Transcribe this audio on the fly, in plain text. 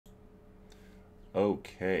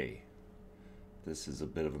Okay, this is a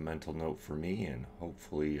bit of a mental note for me, and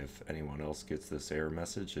hopefully if anyone else gets this error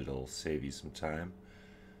message, it'll save you some time.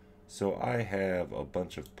 So I have a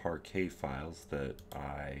bunch of Parquet files that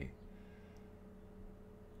I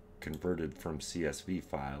converted from CSV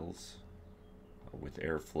files with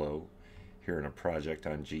Airflow here in a project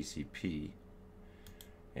on GCP,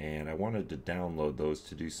 and I wanted to download those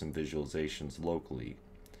to do some visualizations locally.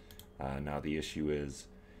 Now the issue is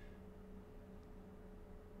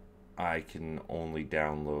I can only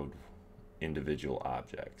download individual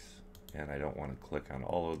objects, and I don't want to click on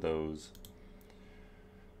all of those.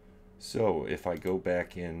 So if I go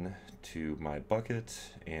back in to my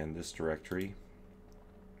bucket and this directory,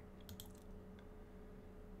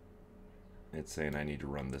 it's saying I need to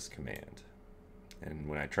run this command. And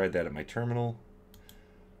when I tried that at my terminal,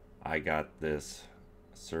 I got this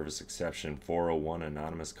service exception 401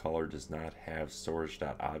 anonymous caller does not have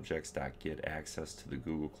storage.objects.get access to the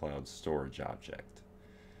Google Cloud storage object.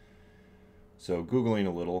 So Googling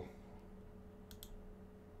a little,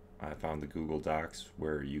 I found the Google Docs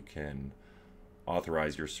where you can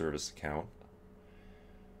authorize your service account.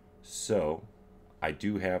 So I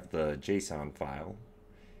do have the JSON file,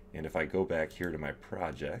 and if I go back here to my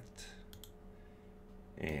project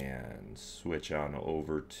and switch on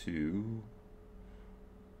over to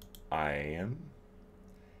IAM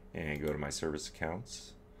and go to my service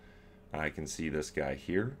accounts, I can see this guy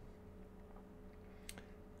here.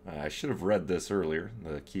 I should have read this earlier,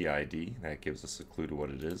 the key ID. That gives us a clue to what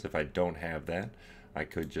it is. If I don't have that, I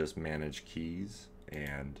could just manage keys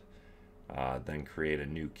and then create a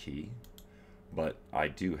new key. But I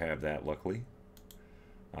do have that, luckily.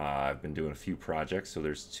 I've been doing a few projects, so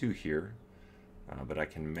there's two here. But I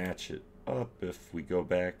can match it up if we go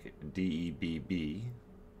back DEBB.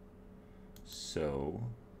 So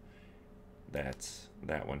that's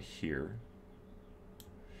that one here.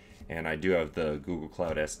 And I do have the Google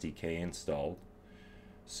Cloud SDK installed.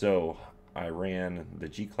 So I ran the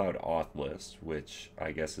gcloud auth list, which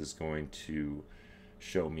I guess is going to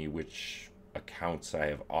show me which accounts I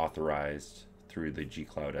have authorized through the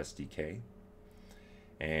gcloud SDK.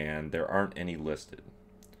 And there aren't any listed.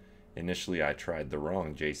 Initially I tried the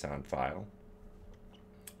wrong JSON file,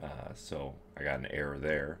 so I got an error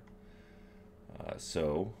there.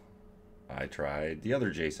 So I tried the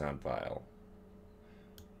other JSON file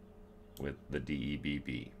with the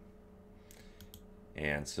DEBB.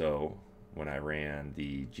 And so when I ran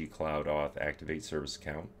the gcloud auth activate service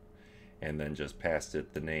account and then just passed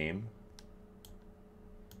it the name,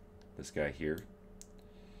 this guy here,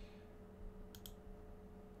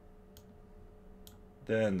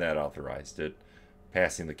 then that authorized it,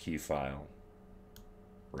 passing the key file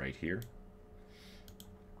right here.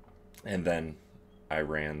 And then I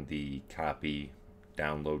ran the copy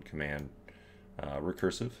download command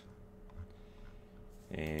recursive.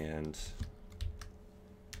 And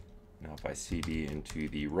now if I cd into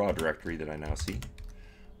the raw directory that I now see,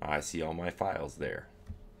 I see all my files there.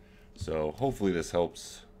 So hopefully this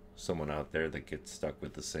helps someone out there that gets stuck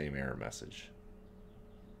with the same error message.